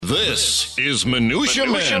This is Minutia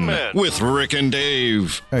Men with Rick and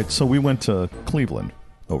Dave. All right, so we went to Cleveland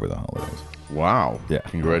over the holidays. Wow. Yeah.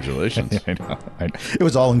 Congratulations. I know. It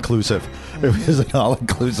was all-inclusive. It was an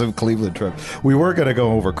all-inclusive Cleveland trip. We were going to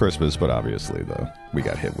go over Christmas, but obviously we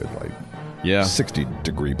got hit with 60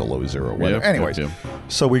 degree below zero weather. Yep, Anyways, yep.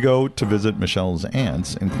 so we go to visit Michelle's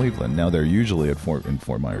aunts in Cleveland. Now, they're usually in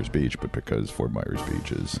Fort Myers Beach, but because Fort Myers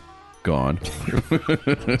Beach is gone,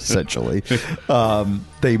 essentially,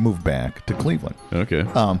 they moved back to Cleveland. Okay.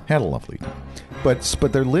 Had a lovely time.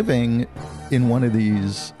 But they're living in one of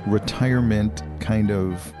these retirement kind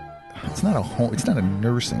of, it's not a home, it's not a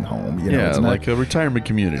nursing home. Yeah, it's not, like a retirement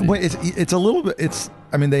community. Well, it's a little bit,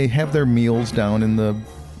 they have their meals down in the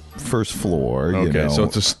first floor. Okay, so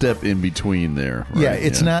it's a step in between there. Right? Yeah,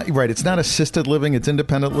 it's not, right, it's not assisted living, it's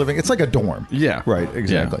independent living. It's like a dorm. Yeah. Right,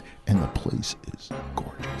 exactly. Yeah. And the place is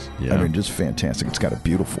gorgeous. Yeah. Just fantastic. It's got a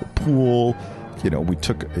beautiful pool.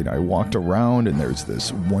 I walked around and there's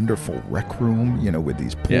this wonderful rec room, with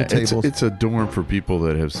these pool tables. It's a dorm for people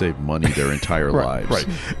that have saved money their entire lives. Right.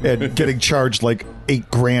 And getting charged like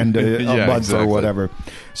 $8,000 a month exactly. or whatever.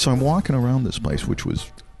 So I'm walking around this place, which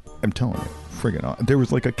was, I'm telling you, friggin' awesome. There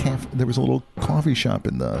was like there was a little coffee shop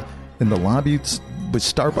in the lobby with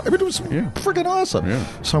Starbucks. It was friggin' awesome. Yeah.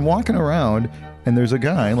 So I'm walking around and there's a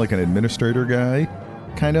guy, like an administrator guy,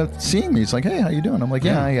 kind of seeing me. He's like, "Hey, how you doing?" I'm like,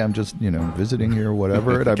 "Yeah, I'm just visiting here or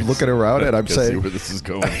whatever." And I'm looking around and I'm saying, see where this is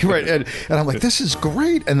going. Right, and I'm like, "This is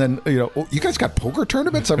great." And then "Oh, you guys got poker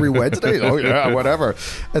tournaments every Wednesday?" Oh yeah, whatever.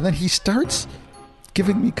 And then he starts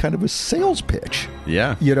giving me kind of a sales pitch.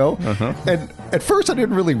 Yeah. And at first I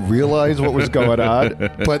didn't really realize what was going on,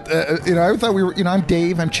 but I thought we were, I'm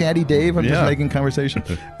Dave, I'm Chatty Dave, I'm just making conversation.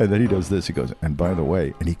 And then he does this. He goes, "And by the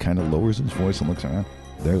way," and he kind of lowers his voice and looks around,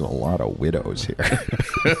 "There's a lot of widows here."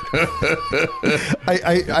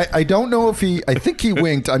 I don't know if I think he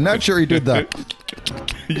winked. I'm not sure he did that.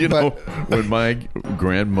 When my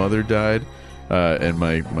grandmother died, and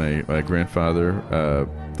my grandfather,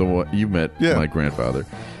 the one you met, my grandfather,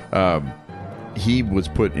 he was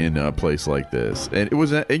put in a place like this, and it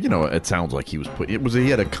was, it sounds like he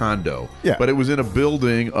had a condo, but it was in a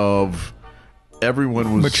building of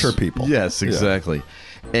everyone was mature people. Yes, exactly. Yeah.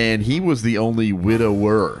 And he was the only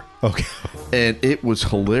widower. Okay. And it was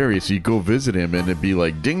hilarious. You go visit him and it'd be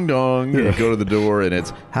like ding dong. You go to the door and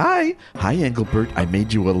it's hi Engelbert, I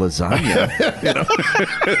made you a lasagna.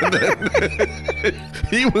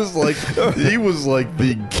 He was like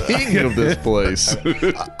the king of this place.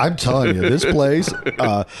 I'm telling you, this place.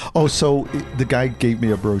 So the guy gave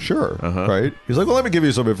me a brochure, right? He's like, "Well, let me give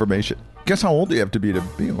you some information. Guess how old do you have to be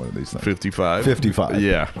in one of these things?" 55. 55.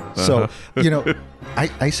 Yeah. So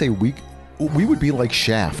I say we would be like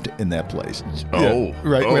Shaft in that place. Oh,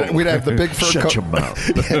 right. Oh. We'd have the big fur Shut coat. your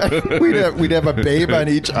mouth. We'd have a babe on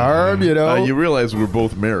each arm. You realize we're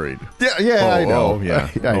both married. Yeah, I know. Yeah.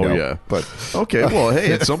 I know. Yeah. But okay, well, hey,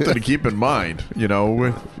 it's something to keep in mind.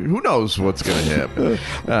 Who knows what's going to happen?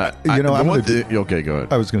 Okay, go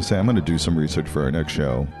ahead. I was going to say I'm going to do some research for our next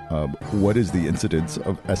show. What is the incidence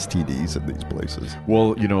of STDs in these places?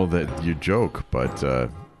 Well, that you joke, but.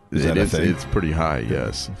 It's pretty high,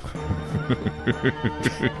 yes.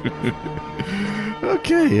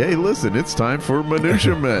 Okay, hey, listen, it's time for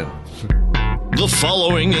Minutia Men. The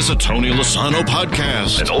following is a Tony Lasano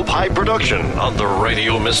podcast, an Opie production on the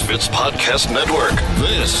Radio Misfits Podcast Network.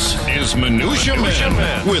 This is Minutia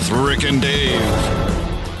Men with Rick and Dave.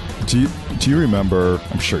 Do you remember,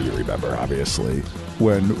 I'm sure you remember, obviously,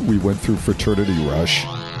 when we went through Fraternity Rush?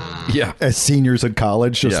 Yeah. As seniors in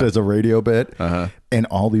college, just as a radio bit. And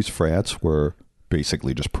all these frats were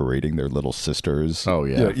basically just parading their little sisters. Oh,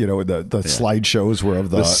 yeah. The slideshows were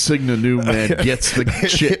of the Cigna Newman gets the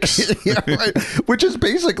chicks. Yeah, right. Which is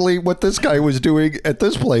basically what this guy was doing at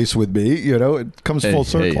this place with me. It comes full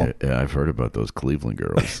circle. Yeah, I've heard about those Cleveland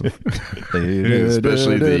girls.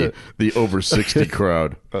 Especially the over 60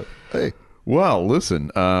 crowd. Hey. Well, listen,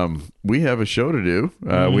 we have a show to do.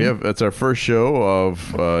 It's our first show of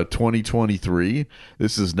 2023.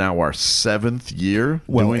 This is now our 7th year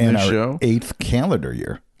doing this show. 8th calendar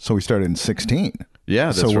year. So we started in 16.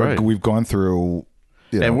 Yeah, that's right. We've gone through...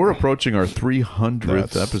 and we're approaching our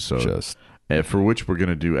 300th episode. For which we're going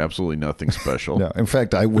to do absolutely nothing special. No, in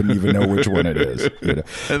fact, I wouldn't even know which one it is.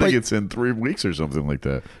 I think it's in 3 weeks or something like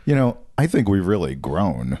that. I think we've really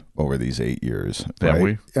grown over these 8 years. Right? Have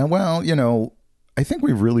we? Well, I think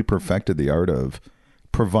we've really perfected the art of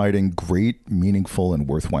providing great, meaningful, and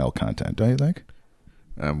worthwhile content, don't you think?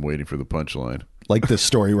 I'm waiting for the punchline. Like this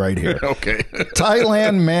story right here. Okay.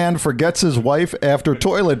 Thailand man forgets his wife after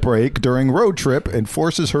toilet break during road trip and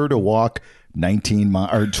forces her to walk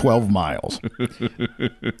 12 miles.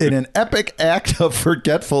 In an epic act of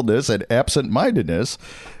forgetfulness and absent-mindedness,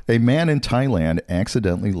 a man in Thailand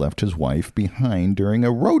accidentally left his wife behind during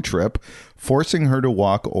a road trip, forcing her to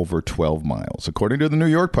walk over 12 miles. According to the New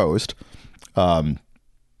York Post, now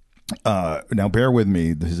bear with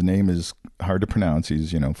me, his name is hard to pronounce.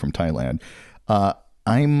 He's, from Thailand.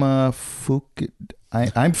 I'm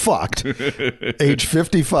fucked. Age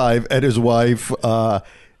 55, and his wife,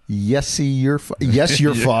 yes, you're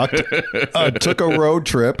fucked. Took a road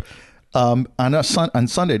trip on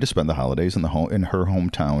Sunday to spend the holidays in her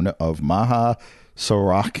hometown of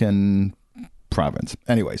Mahasarakan province.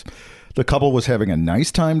 Anyways, the couple was having a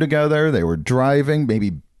nice time together. They were driving,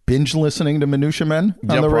 maybe binge listening to Minutia Men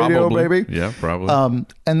on the radio, baby. Yeah, probably.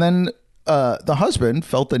 And then the husband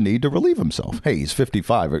felt the need to relieve himself. Hey, he's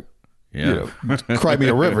 55. Cry me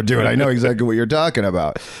a river, dude. I know exactly what you're talking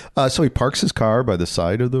about. So he parks his car by the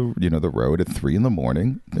side of the road at 3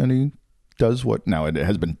 a.m, and he does what. Now it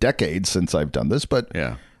has been decades since I've done this, but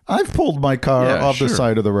yeah, I've pulled my car off the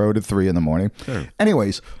side of the road at 3 a.m. Sure.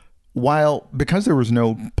 Anyways, because there was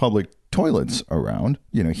no public toilets around,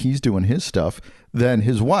 he's doing his stuff. Then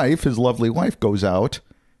his wife, his lovely wife, goes out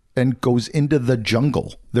and goes into the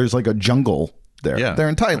jungle. There's like a jungle there. Yeah. They're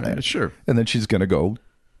in Thailand. Sure. And then she's going to go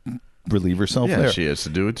relieve herself there. Yeah, she has to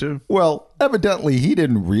do it too. Well, evidently he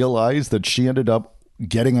didn't realize that she ended up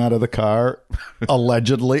getting out of the car,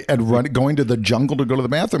 allegedly, and going to the jungle to go to the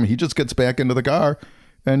bathroom. He just gets back into the car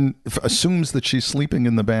and assumes that she's sleeping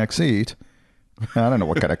in the back seat. I don't know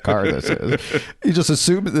what kind of car this is. He just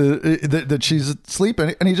assumed that she's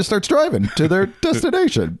sleeping, and he just starts driving to their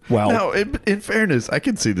destination. Well, now, in fairness, I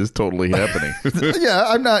can see this totally happening. Yeah,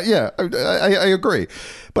 I'm not. Yeah, I agree.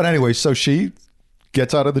 But anyway, so she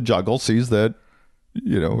gets out of the jungle, sees that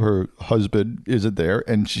her husband isn't there,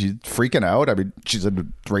 and she's freaking out. I mean,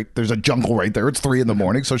 there's a jungle right there. It's 3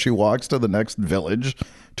 a.m, so she walks to the next village,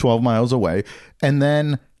 12 miles away, and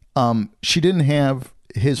then she didn't have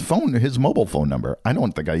his mobile phone number. I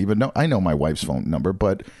don't think I even know. I know my wife's phone number,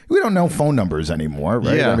 but we don't know phone numbers anymore,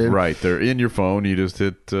 right? Yeah, right. They're in your phone. You just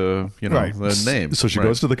hit, the name. So she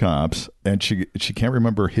goes to the cops, and she can't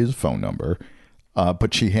remember his phone number,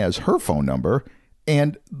 but she has her phone number,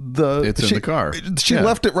 and it's in the car. She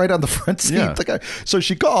left it right on the front seat. Yeah. So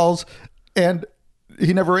she calls, and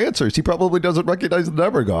he never answers. He probably doesn't recognize the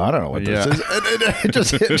number. I don't know what this is. And it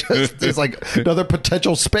just it's like another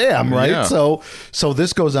potential spam, right? Yeah. So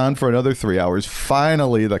this goes on for another 3 hours.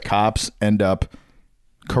 Finally, the cops end up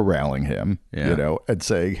corralling him, and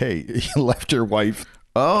saying, "Hey, you left your wife."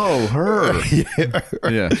 Oh, her.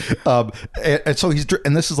 Yeah. And so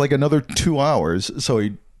and this is like another 2 hours. So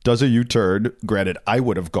he does a U-turn. Granted, I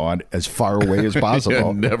would have gone as far away as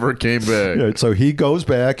possible. Never came back. Yeah, so he goes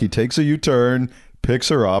back. He takes a U-turn. Picks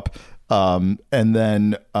her up, and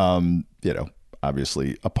then,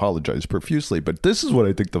 obviously apologized profusely. But this is what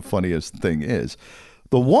I think the funniest thing is.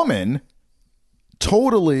 The woman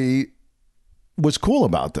totally was cool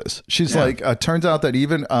about this. She's like, turns out that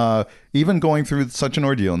even going through such an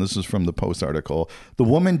ordeal, and this is from the Post article, the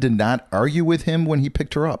woman did not argue with him when he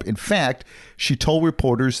picked her up. In fact, she told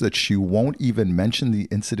reporters that she won't even mention the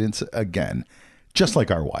incidents again. Just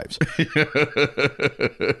like our wives.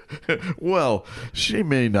 Well, she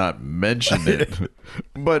may not mention it,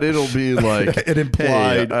 but it'll be like it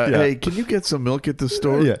implied. Hey, can you get some milk at the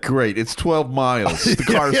store? Yeah. Great. It's 12 miles. The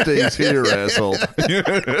car stays here, asshole.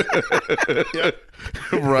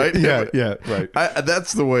 Right? Yeah, right.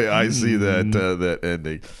 That's the way I see that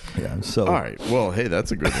ending. Yeah. So all right. Well, hey,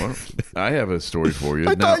 that's a good one. I have a story for you.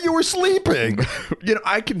 I thought you were sleeping.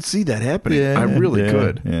 I can see that happening. I really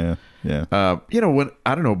could. Yeah. Yeah. When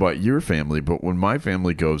I don't know about your family, but when my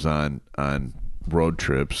family goes on road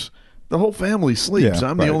trips, the whole family sleeps.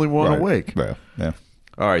 I'm the only one awake. Yeah.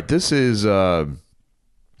 All right. This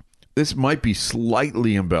might be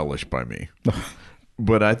slightly embellished by me,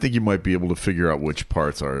 but I think you might be able to figure out which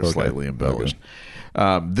parts are slightly embellished.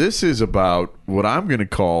 Okay. This is about what I'm going to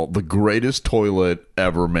call the greatest toilet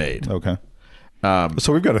ever made. Okay.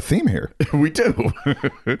 So we've got a theme here. We do.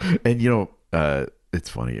 And it's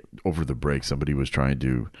funny. Over the break, somebody was trying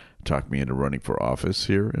to talk me into running for office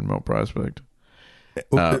here in Mount Prospect.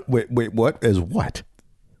 Wait, what? As what?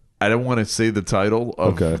 I don't want to say the title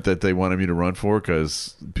of that they wanted me to run for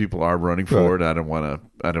because people are running for it. I don't want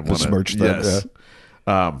to besmirch that. Yes.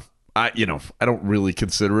 Yeah. I don't really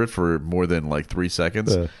consider it for more than like 3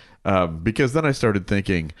 seconds because then I started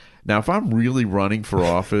thinking, now if I'm really running for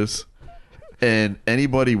office and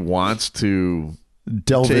anybody wants to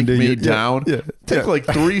delve take into me down. Take like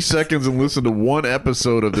 3 seconds and listen to one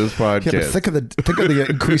episode of this podcast. Yeah, but think of the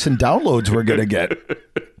increase in downloads we're gonna get,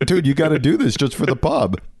 dude. You got to do this just for the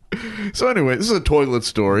pub. So anyway, this is a toilet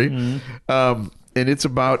story, and it's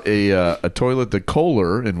about a toilet that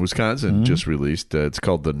Kohler in Wisconsin just released. It's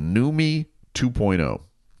called the Numi 2.0.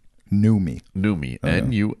 Numi,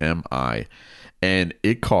 Numi, and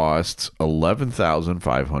it costs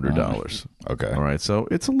 $11,500. Okay, all right, so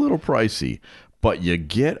it's a little pricey, but you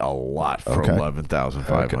get a lot for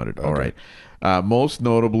 $11,500. All right, most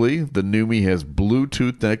notably, the Numi has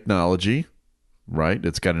Bluetooth technology. Right,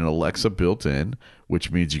 it's got an Alexa built in,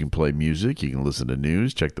 which means you can play music, you can listen to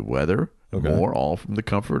news, check the weather, more, all from the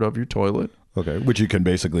comfort of your toilet. Okay, which you can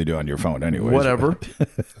basically do on your phone anyway. Whatever.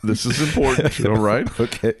 This is important, all right?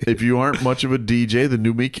 Okay. If you aren't much of a DJ, the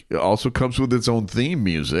Numi also comes with its own theme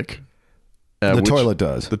music. The toilet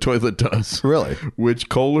does. The toilet does. Really? Which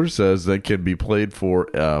Kohler says that can be played for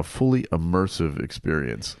a fully immersive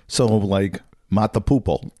experience. So, like, Mata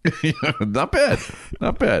Poople. Not bad.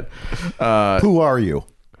 Not bad. Who are you?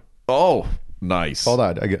 Oh, nice. Hold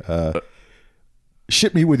on.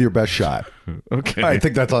 Ship me with your best shot. Okay. I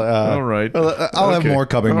think that's all right. I'll have more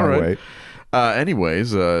coming my way.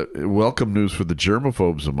 Anyways, welcome news for the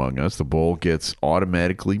germaphobes among us. The bowl gets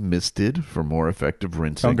automatically misted for more effective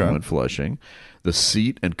rinsing when flushing. The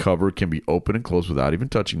seat and cover can be open and closed without even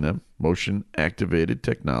touching them. Motion-activated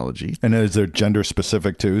technology. And is there gender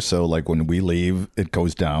specific too? So, like when we leave, it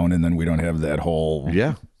goes down, and then we don't have that whole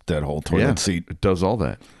toilet seat. It does all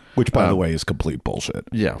that. Which, by the way, is complete bullshit.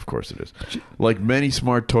 Yeah, of course it is. Like many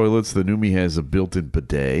smart toilets, the Numi has a built-in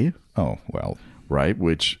bidet. Oh, well. Right,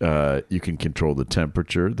 which you can control the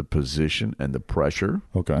temperature, the position, and the pressure.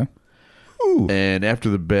 Okay. Ooh. And after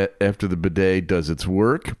the bidet does its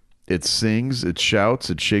work, it sings, it shouts,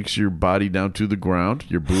 it shakes your body down to the ground,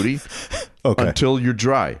 your booty, until you're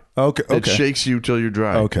dry. Okay. It shakes you till you're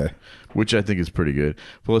dry. Okay. Which I think is pretty good.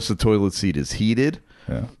 Plus, the toilet seat is heated.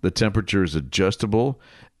 Yeah. The temperature is adjustable.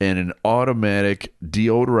 And an automatic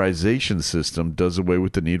deodorization system does away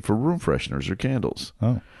with the need for room fresheners or candles.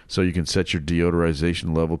 Oh. So you can set your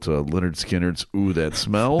deodorization level to Leonard Skinner's "Ooh, That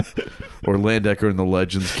Smell" or Landecker and the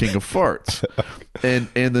Legends' "King of Farts." And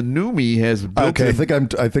the Numi has built-in...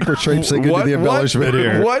 I think we're traipsing into the embellishment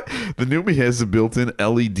here. What? The Numi has the built-in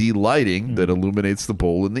LED lighting that illuminates the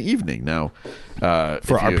bowl in the evening. Now,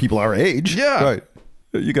 for our people our age, right?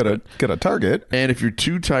 You gotta get a target. And if you're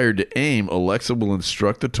too tired to aim, Alexa will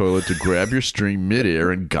instruct the toilet to grab your string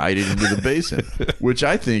midair and guide it into the basin, which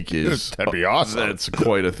I think is... That'd be awesome. That's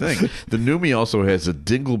quite a thing. The Numi also has a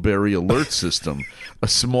dingleberry alert system, a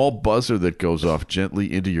small buzzer that goes off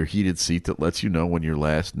gently into your heated seat that lets you know when your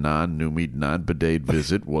last non-Numi, non-bidet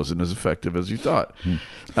visit wasn't as effective as you thought.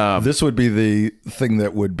 This would be the thing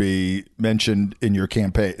that would be mentioned in your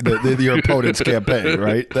campaign, your opponent's campaign,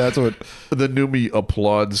 right? That's what... The Numi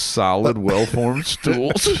applauds solid, well-formed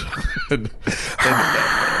stools, and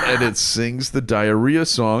it sings the diarrhea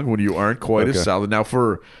song when you aren't quite as solid. Now,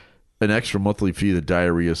 for an extra monthly fee, the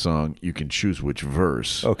diarrhea song, you can choose which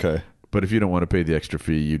verse. Okay. But if you don't want to pay the extra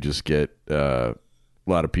fee, you just get... a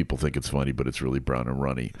lot of people think it's funny, but it's really brown and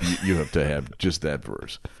runny. You have to have just that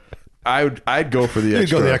verse. I'd go for the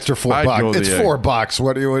extra. You'd go the extra $4. It's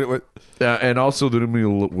 $4. What? And also, the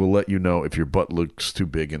Numi will let you know if your butt looks too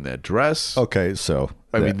big in that dress. Okay, so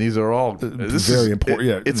I mean, these are all very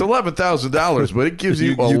important. It's $11,000, but it gives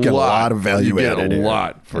you get a lot of value. You get a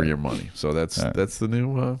lot for your money. So that's the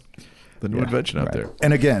new invention out there.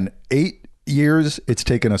 And again, 8 years it's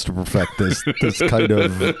taken us to perfect this kind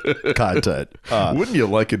of content. Wouldn't you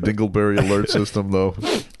like a dingleberry alert system though?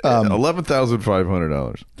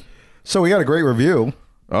 $11,500. So we got a great review.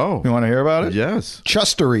 Oh, you want to hear about it? Yes.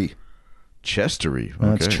 Chustery. Okay. It's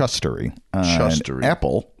Chustery. Chustery.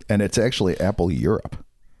 Apple, and it's actually Apple Europe.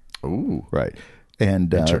 Ooh, right.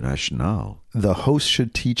 And international. The host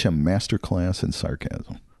should teach a master class in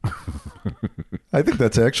sarcasm. I think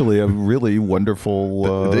that's actually a really wonderful.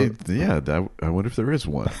 I wonder if there is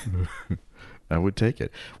one. I would take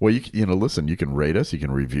it. Well, listen. You can rate us, you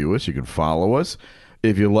can review us, you can follow us.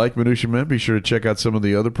 If you like Minutia Men, be sure to check out some of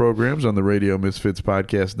the other programs on the Radio Misfits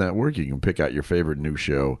Podcast Network. You can pick out your favorite new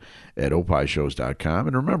show at opishows.com.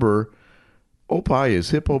 And remember, Opie is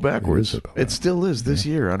hippo backwards. It still is this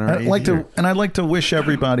year on our I'd like to wish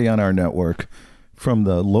everybody on our network, from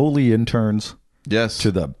the lowly interns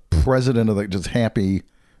to the president of just happy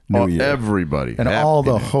New Year. Everybody. And all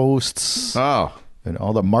the hosts. And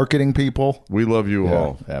all the marketing people. We love you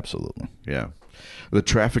all. Absolutely. Yeah. The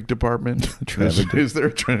traffic department. Is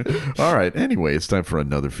there All right. Anyway, it's time for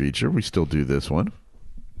another feature. We still do this one.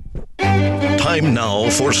 Time Time now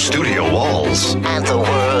for Studio Walls. And the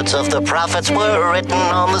words of the prophets were written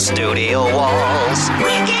on the studio walls.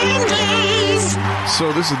 Rick and Dave.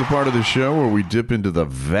 So this is the part of the show where we dip into the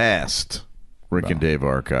vast Rick and Dave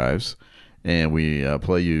archives, and we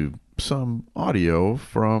play you some audio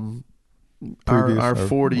from our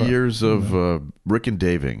 40 years of Rick and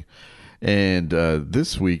Daving. And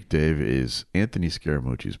this week, Dave, is Anthony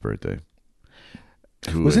Scaramucci's birthday.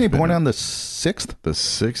 Wasn't he born on the 6th? The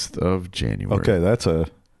 6th of January. Okay, that's a...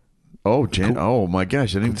 Oh, my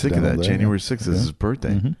gosh, I didn't even think of that. Day, January 6th is his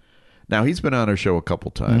birthday. Mm-hmm. Now, he's been on our show a couple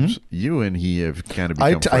times. Mm-hmm. You and he have kind of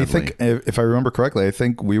become friendly. I think, if I remember correctly, I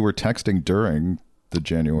think we were texting during the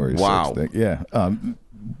January 6th thing. Yeah.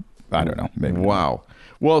 I don't know. Maybe. Wow.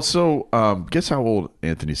 Well, so guess how old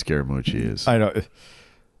Anthony Scaramucci is? I know.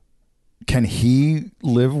 Can he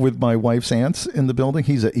live with my wife's aunts in the building?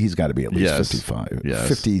 He's got to be at least 55. Yes.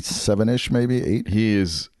 57-ish, maybe 8. He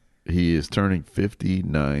is turning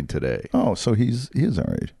 59 today. Oh, so he is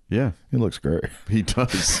our age. Yeah. He looks great. He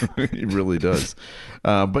does. He really does.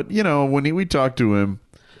 But, when we talked to him,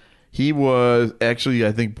 he was actually,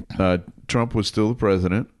 I think Trump was still the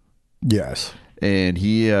president. Yes. And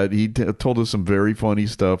he told us some very funny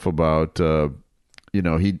stuff about,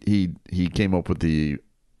 he came up with the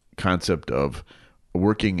concept of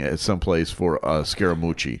working at someplace for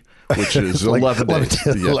Scaramucci, which is like 11 days.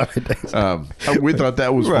 11 days. We thought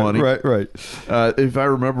that was funny. Right. If I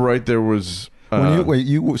remember right, there was... how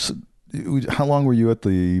long were you at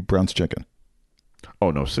the Brown's Chicken?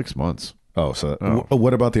 Oh, no, 6 months. Oh, so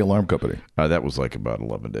what about the alarm company? That was like about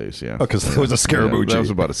 11 days, yeah. Oh, because that was a Scaramucci. Yeah, that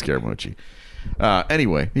was about a Scaramucci.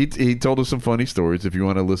 Anyway, he told us some funny stories. If you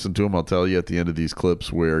want to listen to them, I'll tell you at the end of these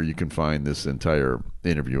clips where you can find this entire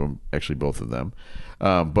interview, actually both of them.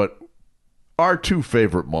 But our two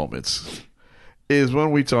favorite moments is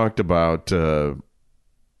when we talked about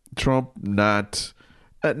Trump not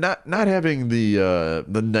having the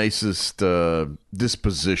nicest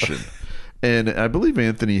disposition. And I believe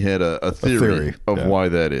Anthony had a theory of why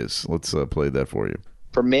that is. Let's play that for you.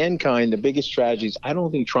 For mankind, the biggest tragedy is I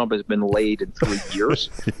don't think Trump has been laid in 3 years.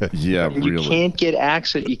 Yeah, and you really. can't get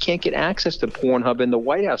access. You can't get access to Pornhub in the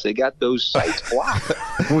White House. They got those sites blocked.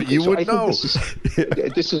 Well, you would know.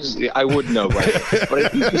 This is I would know, right? But I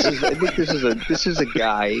think this is a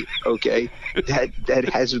guy, okay, that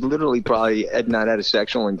has literally probably not had a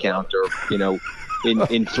sexual encounter,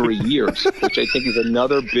 in 3 years, which I think is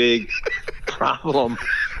another big problem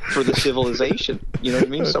for the civilization. You know what I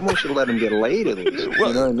mean? Someone should let him get laid at least. You know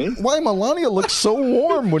what I mean? Why Melania looks so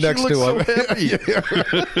warm next to him.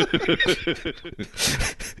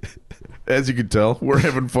 As you can tell, we're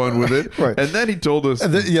having fun with it. Right. And then he told us...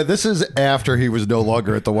 this is after he was no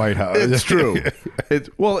longer at the White House. It's true.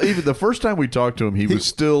 Even the first time we talked to him, he was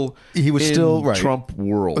still right. Trump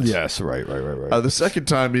world. Yes, right. The second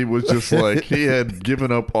time, he was just like, he had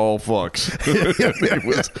given up all fucks.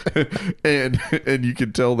 And you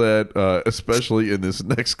can tell that, especially in this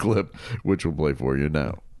next clip, which we'll play for you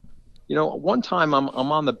now. One time I'm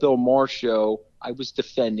on the Bill Maher show. I was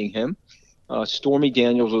defending him. Stormy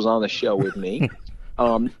Daniels was on the show with me.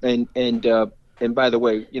 And by the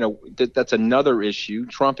way, that's another issue.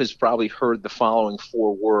 Trump has probably heard the following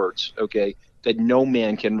 4 words, okay, that no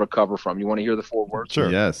man can recover from. You want to hear the 4 words?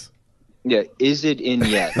 Sure. Yes. Yeah. Is it in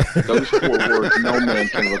yet? Those 4 words no man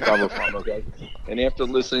can recover from, okay? And after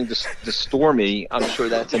listening to Stormy, I'm sure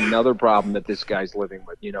that's another problem that this guy's living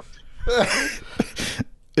with,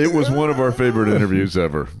 It was one of our favorite interviews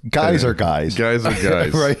ever. Guys are guys. Guys are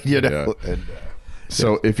guys. Right, Yeah.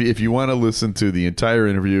 So if you want to listen to the entire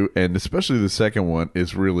interview, and especially the second one,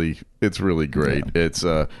 it's really great. Yeah. It's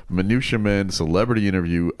Minutia Men Celebrity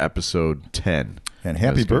Interview Episode 10. And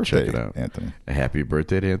happy birthday, check it out. Anthony. Happy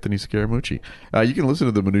birthday to Anthony Scaramucci. You can listen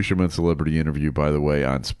to the Minutia Men Celebrity Interview, by the way,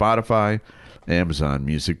 on Spotify, Amazon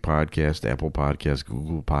Music Podcast, Apple Podcast,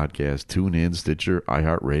 Google Podcast, TuneIn, Stitcher,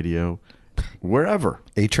 iHeartRadio, wherever.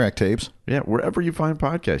 8-track tapes. Yeah, wherever you find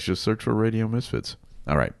podcasts, just search for Radio Misfits.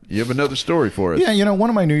 All right. You have another story for us. Yeah, one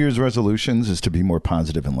of my New Year's resolutions is to be more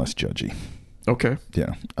positive and less judgy. Okay.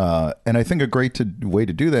 Yeah. And I think a great way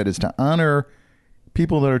to do that is to honor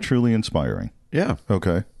people that are truly inspiring. Yeah.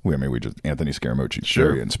 Okay. Anthony Scaramucci is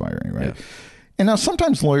very inspiring, right? Yeah. And now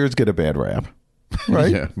sometimes lawyers get a bad rap,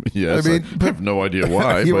 right? Yeah. Yes. I have no idea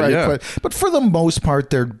why, but right, yeah. But for the most part,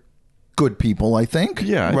 they're good people, I think.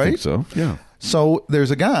 Yeah, I think so. Yeah. So there's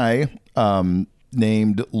a guy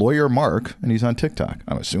named Lawyer Mark, and he's on TikTok.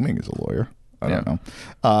 I'm assuming he's a lawyer. I don't know.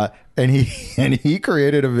 And he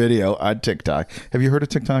created a video on TikTok. Have you heard of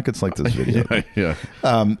TikTok? It's like this video. Yeah.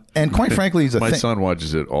 And quite frankly, my son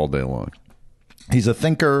watches it all day long. He's a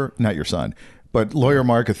thinker, not your son, But Lawyer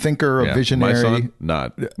Mark, a thinker, a visionary. My son,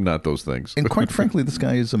 not those things. And quite frankly, this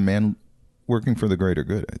guy is a man working for the greater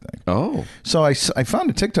good, I think. Oh. So I found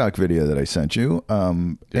a TikTok video that I sent you.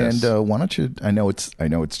 Yes. And why don't you, I know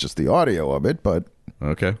it's just the audio of it, but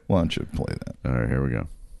okay. Why don't you play that? All right, here we go.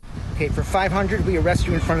 Okay, for $500, we arrest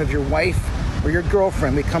you in front of your wife or your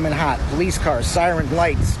girlfriend. We come in hot. Police cars, siren,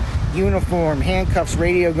 lights, uniform, handcuffs,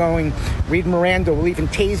 radio going, read Miranda. We'll even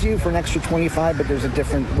tase you for an extra $25, but there's a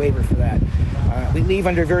different waiver for that. We leave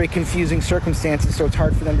under very confusing circumstances, so it's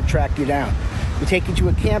hard for them to track you down. We take you to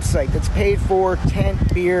a campsite that's paid for,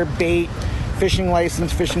 tent, beer, bait, fishing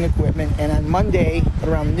license, fishing equipment, and on Monday at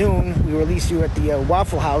around noon, we release you at the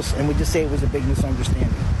Waffle House, and we just say it was a big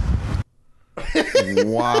misunderstanding.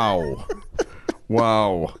 Wow.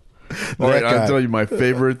 All right, I'll tell you my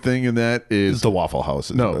favorite thing in that is the Waffle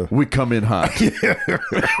House. We come in hot.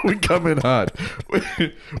 We come in hot.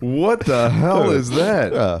 What the hell is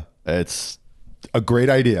that? It's a great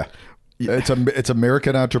idea. It's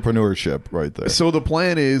American entrepreneurship right there. So the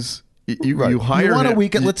plan is you hire you want him, a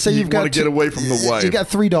weekend. Let's say you've got to get away from the wife. You got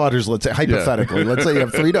 3 daughters. Let's say hypothetically. Let's say you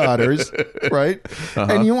have 3 daughters, right?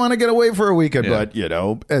 And you want to get away for a weekend, but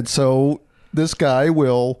and so this guy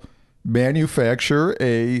will manufacture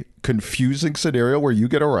a confusing scenario where you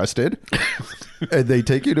get arrested, and they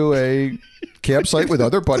take you to a campsite with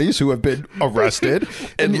other buddies who have been arrested,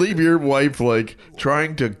 and leave your wife like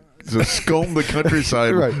trying to scomb the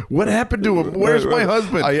countryside. Right. What happened to him? Where's my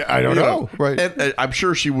husband? I don't know. Right. And I'm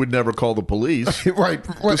sure she would never call the police. right.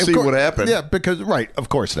 To see what happened. Yeah, because of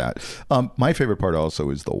course not. My favorite part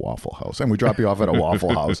also is the Waffle House, and we drop you off at a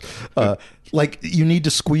Waffle House. Like you need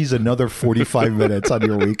to squeeze another 45 minutes on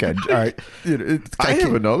your weekend. All right. I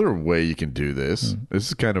have another way you can do this. This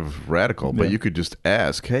is kind of radical, but you could just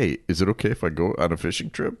ask, "Hey, is it okay if I go on a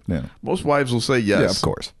fishing trip?" Yeah. Most wives will say yes. Yeah, of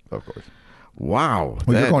course. Wow.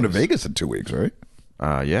 Well, you're going to Vegas in 2 weeks, right?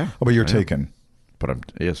 Yeah. Oh, but you're taking. But I'm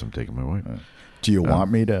taking my wife. Do you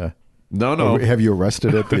want me to? No. Have you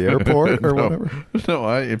arrested at the airport or whatever?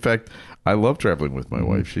 No. In fact, I love traveling with my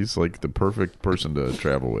wife. She's like the perfect person to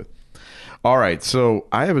travel with. All right, so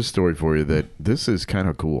I have a story for you that this is kind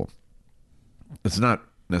of cool. It's not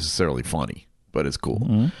necessarily funny, but it's cool.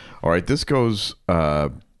 Mm-hmm. All right, this goes this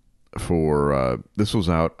was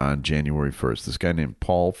out on January 1st. This guy named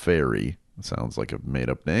Paul Ferry. It sounds like a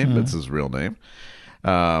made-up name, but it's his real name.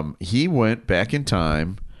 He went back in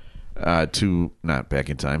time not back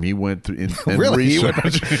in time. He went through and really?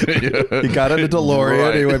 researched. He got in a DeLorean.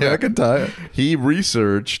 Right, he went back in time. He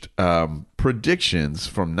researched predictions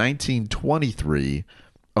from 1923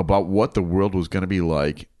 about what the world was going to be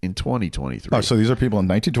like in 2023. Oh, so these are people in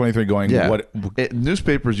 1923 going, what?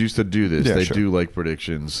 Newspapers used to do this. Yeah, they sure. do like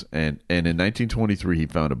predictions. And in 1923, he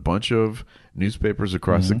found a bunch of newspapers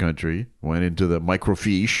across the country, went into the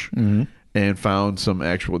microfiche, and found some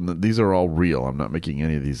actual, these are all real. I'm not making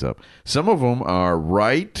any of these up. Some of them are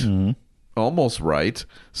right, almost right.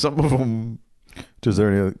 Some of them. Is there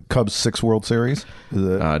any Cubs 6 World Series?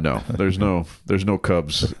 No, there's no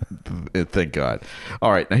Cubs. Thank God.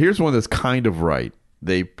 All right, now here's one that's kind of right.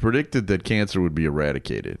 They predicted that cancer would be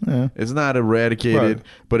eradicated. Yeah. It's not eradicated,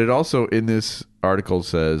 but it also in this article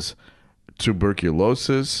says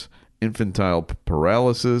tuberculosis, infantile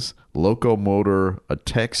paralysis, locomotor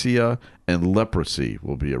ataxia, and leprosy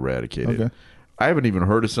will be eradicated. Okay. I haven't even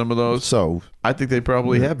heard of some of those. So I think they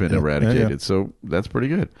probably have been eradicated. Yeah. So that's pretty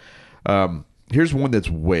good. Here's one that's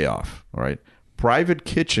way off. All right. Private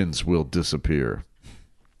kitchens will disappear.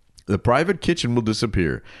 The private kitchen will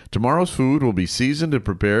disappear. Tomorrow's food will be seasoned and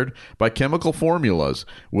prepared by chemical formulas,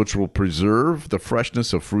 which will preserve the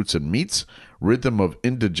freshness of fruits and meats, rid them of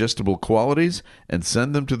indigestible qualities, and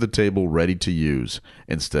send them to the table ready to use.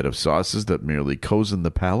 Instead of sauces that merely cozen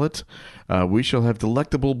the palate, we shall have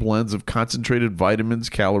delectable blends of concentrated vitamins,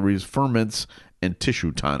 calories, ferments, and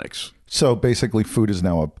tissue tonics. So basically, food is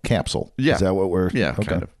now a capsule. Yeah. Is that what we're... Yeah, okay.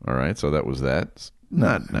 Kind of. All right, so that was that.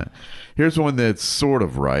 Not. Here's one that's sort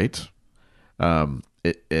of right.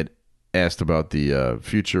 It asked about the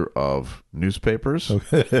future of newspapers.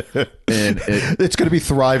 Okay. And it's going to be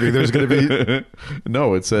thriving. There's going to be...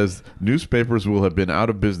 No, it says newspapers will have been out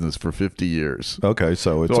of business for 50 years. Okay,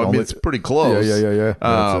 so it's it's pretty close. Yeah.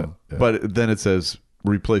 Yeah. But then it says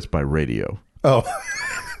replaced by radio. Oh.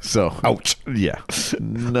 So, ouch. Yeah.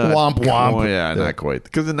 Womp womp. Oh, yeah, not quite.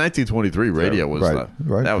 Because in 1923, radio was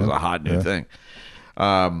that was a hot new thing.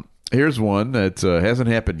 Here's one that hasn't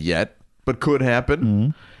happened yet, but could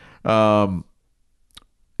happen.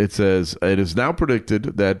 It says, it is now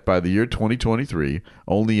predicted that by the year 2023,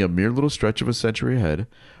 only a mere little stretch of a century ahead,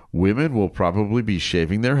 women will probably be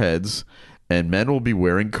shaving their heads and men will be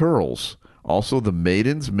wearing curls. Also, the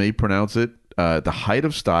maidens may pronounce it the height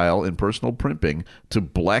of style in personal primping to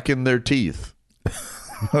blacken their teeth.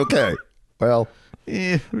 Okay. Well,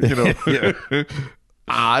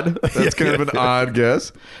 odd. That's kind of an odd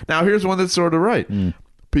guess. Now, here's one that's sort of right.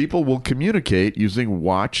 People will communicate using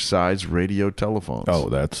watch-sized radio telephones. Oh,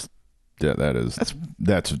 that's dead on.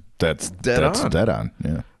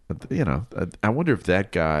 Yeah. I wonder if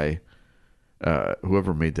that guy,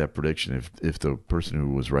 whoever made that prediction, if the person who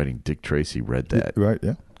was writing Dick Tracy read that. Right,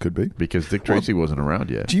 yeah. Could be. Because Dick Tracy wasn't around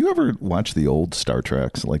yet. Do you ever watch the old Star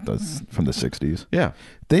Treks, like from the 60s? Yeah.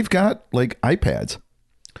 They've got like iPads.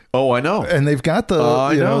 Oh, I know. And they've got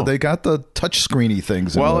the they got the touch screeny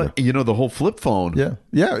things. Well, the whole flip phone. Yeah.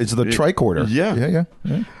 Yeah, it's the tricorder. Yeah.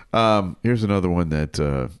 Here's another one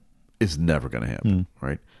that is never going to happen,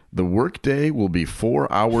 right? The workday will be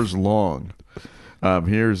 4 hours long.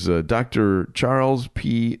 Here's Dr. Charles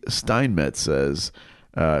P. Steinmetz says,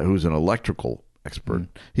 who's an electrical expert.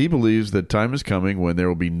 He believes that time is coming when there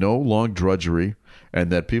will be no long drudgery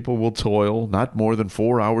and that people will toil not more than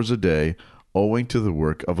 4 hours a day owing to the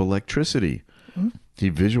work of electricity. He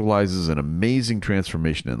visualizes an amazing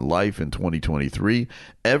transformation in life in 2023.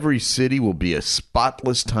 Every city will be a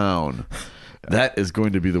spotless town. That is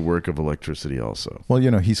going to be the work of electricity also. Well,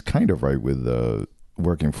 he's kind of right with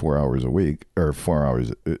working 4 hours a week or 4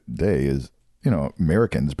 hours a day is,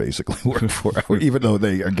 Americans basically work 4 hours, even though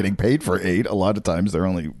they are getting paid for 8. A lot of times they're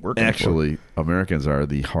only working. Actually, Americans are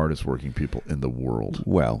the hardest working people in the world.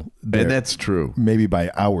 Well, and that's true. Maybe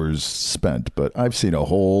by hours spent, but I've seen a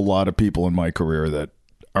whole lot of people in my career that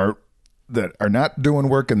are not doing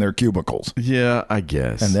work in their cubicles. Yeah, I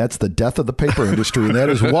guess. And that's the death of the paper industry. And that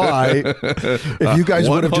is why, if you guys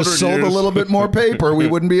would have just sold a little bit more paper, we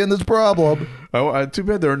wouldn't be in this problem. Oh, too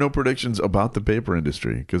bad there are no predictions about the paper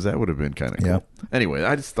industry, because that would have been kind of cool. Yeah. Anyway,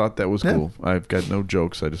 I just thought that was cool. I've got no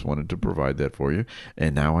jokes. I just wanted to provide that for you.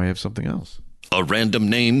 And now I have something else. A random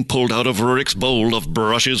name pulled out of Rick's bowl of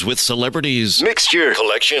brushes with celebrities. Mixture,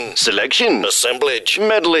 collection, selection, assemblage,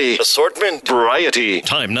 medley, assortment, variety.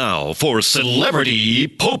 Time now for Celebrity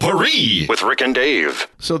Potpourri with Rick and Dave.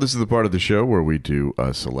 So this is the part of the show where we do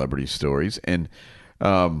celebrity stories. And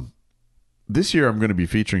this year I'm going to be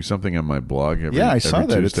featuring something on my blog every I saw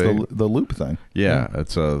that. Tuesday. It's the Loop thing. Yeah,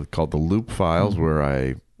 it's called the Loop Files, where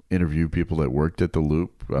I interview people that worked at the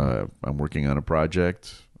Loop. I'm working on a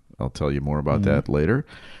project. I'll tell you more about that later.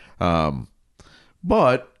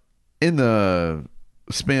 But in the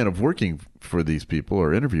span of working for these people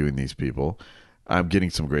or interviewing these people, I'm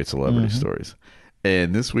getting some great celebrity stories.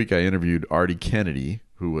 And this week I interviewed Artie Kennedy,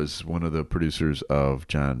 who was one of the producers of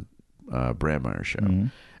John Brandmeier's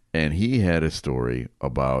show. And he had a story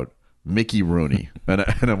about Mickey Rooney. and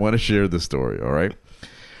I want to share the story, all right?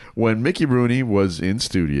 When Mickey Rooney was in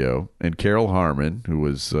studio, and Carol Harmon, who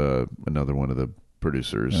was another one of the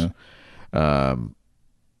producers. So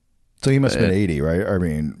he must have been 80, right? I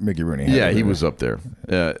mean, Mickey Rooney. He was up there.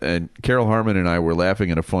 And Carol Harmon and I were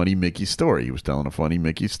laughing at a funny Mickey story. He was telling a funny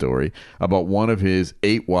Mickey story about one of his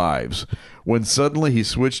 8 wives, when suddenly he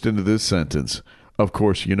switched into this sentence. Of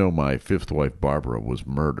course, my 5th wife, Barbara, was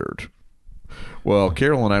murdered. Well,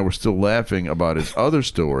 Carol and I were still laughing about his other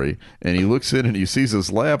story, and he looks in and he sees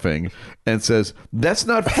us laughing and says, "That's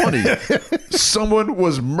not funny. Someone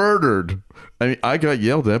was murdered." I mean, I got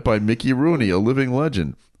yelled at by Mickey Rooney, a living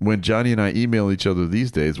legend. When Johnny and I email each other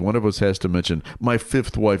these days, one of us has to mention my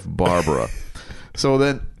 5th wife, Barbara. So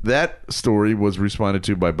then that story was responded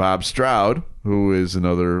to by Bob Stroud, who is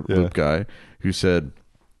another Loop guy, who said,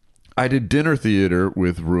 "I did dinner theater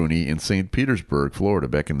with Rooney in St. Petersburg, Florida,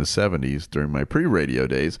 back in the 70s during my pre-radio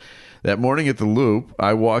days. That morning at the Loop,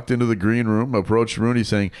 I walked into the green room, approached Rooney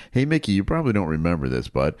saying, 'Hey, Mickey, you probably don't remember this,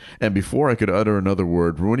 bud.' And before I could utter another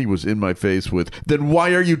word, Rooney was in my face with, 'Then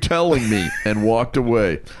why are you telling me?' and walked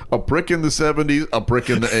away. A prick in the 70s, a prick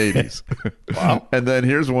in the 80s. Wow. And then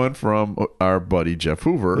here's one from our buddy Jeff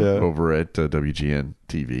Hoover over at WGN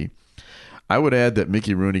TV. I would add that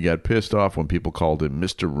Mickey Rooney got pissed off when people called him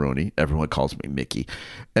Mr. Rooney. Everyone calls me Mickey.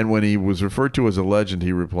 And when he was referred to as a legend,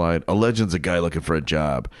 he replied, 'A legend's a guy looking for a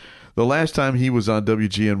job.' The last time he was on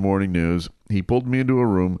WGN Morning News, he pulled me into a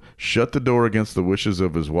room, shut the door against the wishes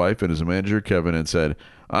of his wife and his manager, Kevin, and said,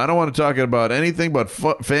 'I don't want to talk about anything but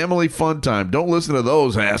family fun time. Don't listen to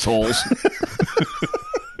those assholes.'"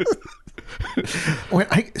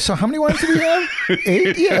 So how many wives do we have?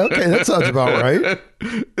 8? Yeah, okay, that sounds about right.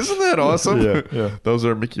 Isn't that awesome? Yeah. Those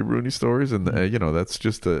are Mickey Rooney stories, and that's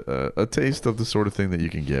just a taste of the sort of thing that you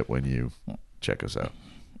can get when you check us out.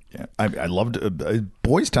 Yeah, I loved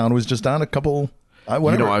Boys Town was just on a couple. I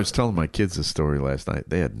was telling my kids this story last night.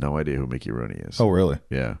 They had no idea who Mickey Rooney is. Oh, really?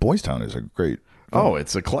 Yeah. Boys Town is a great. Oh,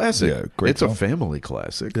 it's a classic. Yeah, great It's film. a family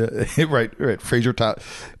classic. right. Fraser Thomas.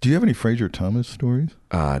 Do you have any Fraser Thomas stories?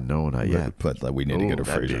 No, not yet. But we need to get a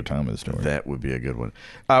Fraser Thomas story. That would be a good one.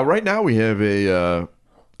 Right now we have a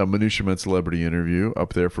Minutia Men celebrity interview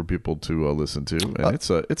up there for people to listen to, and it's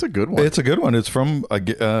a good one. It's a good one. It's from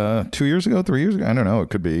 2 years ago, 3 years ago. I don't know. It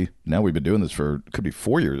could be. Now we've been doing this for. It could be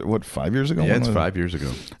 4 years. What, 5 years ago? Yeah, it's 5 years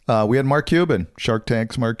ago. We had Mark Cuban, Shark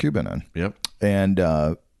Tank's Mark Cuban on. Yep. And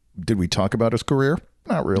did we talk about his career?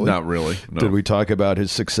 Not really. Not really. No. Did we talk about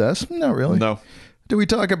his success? Not really. No. Did we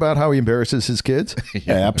talk about how he embarrasses his kids?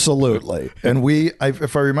 Absolutely. And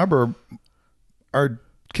if I remember, our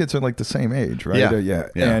kids are like the same age, right? Yeah.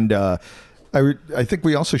 And I think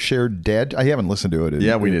we also shared dad. I haven't listened to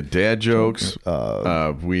it. We did dad jokes.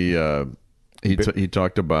 He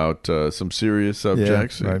talked about some serious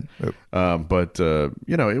subjects, right. But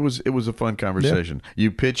it was a fun conversation. Yeah.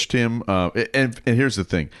 You pitched him, and here's the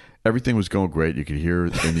thing: everything was going great. You could hear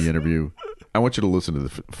in the interview. I want you to listen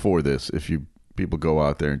to for this. If you people go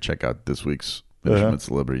out there and check out this week's Minutia Men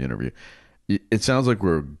celebrity interview, it sounds like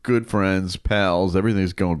we're good friends, pals.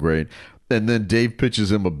 Everything's going great. And then Dave pitches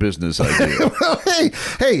him a business idea. Well,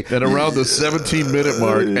 hey. And around the 17-minute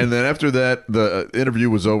mark, and then after that, the interview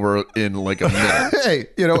was over in like a minute. Hey,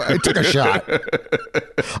 I took a shot.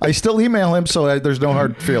 I still email him, so there's no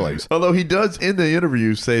hard feelings. Although he does, in the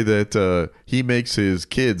interview, say that he makes his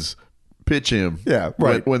kids pitch him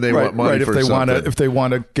when they want money for something. If they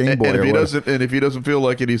want a Game Boy. And if he doesn't feel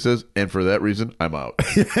like it, he says, and for that reason, I'm out.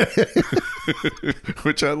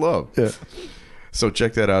 Which I love. Yeah. So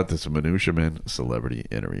check that out. This is a Minutia Men celebrity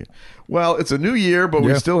interview. Well, it's a new year, but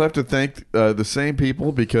we still have to thank the same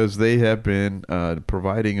people because they have been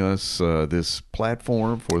providing us this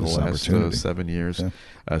platform for the last 7 years.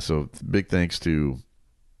 Yeah. So big thanks to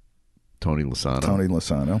Tony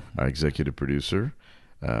Lasano. Our executive producer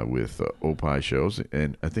with Opie shows.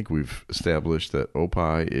 And I think we've established that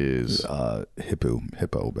Opie is... hippo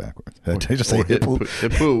backwards. Did I just say hippo?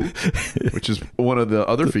 Which is one of the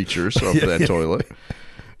other features of that toilet.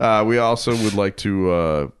 We also would like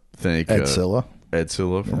to thank Ed Silla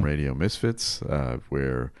from Radio Misfits,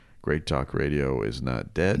 where Great Talk Radio is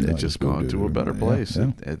not dead. It's just gone to a better place.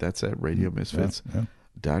 And that's at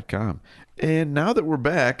RadioMisfits.com. And now that we're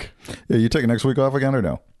back... Yeah, you taking next week off again or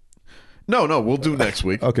no? No, we'll do next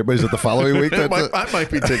week. Okay, but is it the following week? I might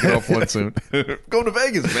be taking off one soon. Going to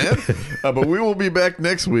Vegas, man. But we will be back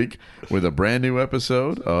next week with a brand new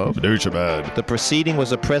episode of Minutia Men. The proceeding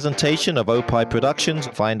was a presentation of Opie Productions.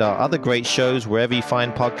 Find our other great shows wherever you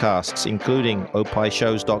find podcasts, including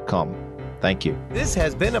opishows.com. Thank you. This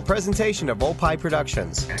has been a presentation of Opie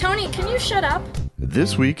Productions. Tony, can you shut up?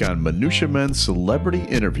 This week on Minutia Men Celebrity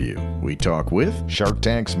Interview, we talk with Shark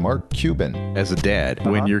Tank's Mark Cuban. As a dad,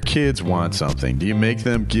 when your kids want something, do you make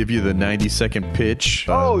them give you the 90-second pitch?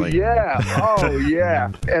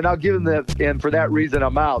 Yeah. And I'll give them that, and for that reason,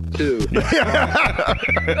 I'm out, too.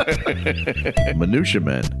 Minutia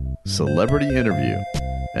Men Celebrity Interview.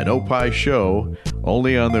 An Opie show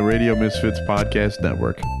only on the Radio Misfits Podcast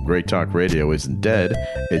Network. Great Talk Radio isn't dead.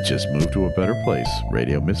 It just moved to a better place.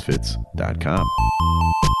 RadioMisfits.com.